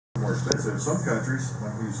expensive. Some countries,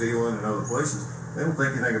 like New Zealand and other places, they don't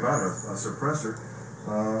think anything about a suppressor,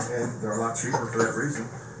 and they're a lot cheaper for that reason.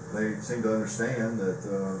 They seem to understand that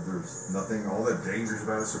there's nothing all that dangerous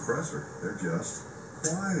about a suppressor. They're just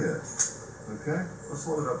quiet. Okay, let's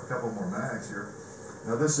load up a couple more mags here.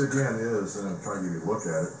 Now this again is, and I'm trying to give you a look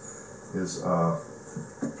at it, is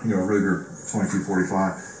Ruger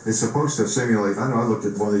 2245. It's supposed to simulate. I know I looked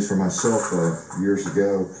at one of these for myself years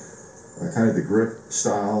ago, kind of the grip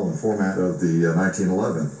style and format of the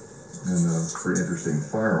 1911, and it's a pretty interesting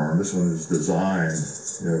firearm. This one is designed,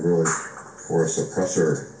 really for a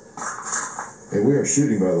suppressor. And we are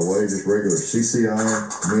shooting, by the way, just regular CCI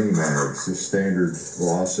mini mags, just standard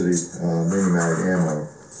velocity mini mag ammo.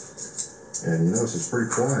 And you notice it's pretty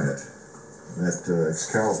quiet. That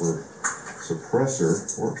Excalibur suppressor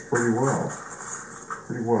works pretty well.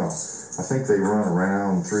 Pretty well. I think they run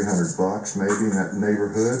around $300 maybe in that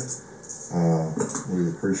neighborhood.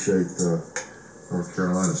 We appreciate North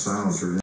Carolina Silencer.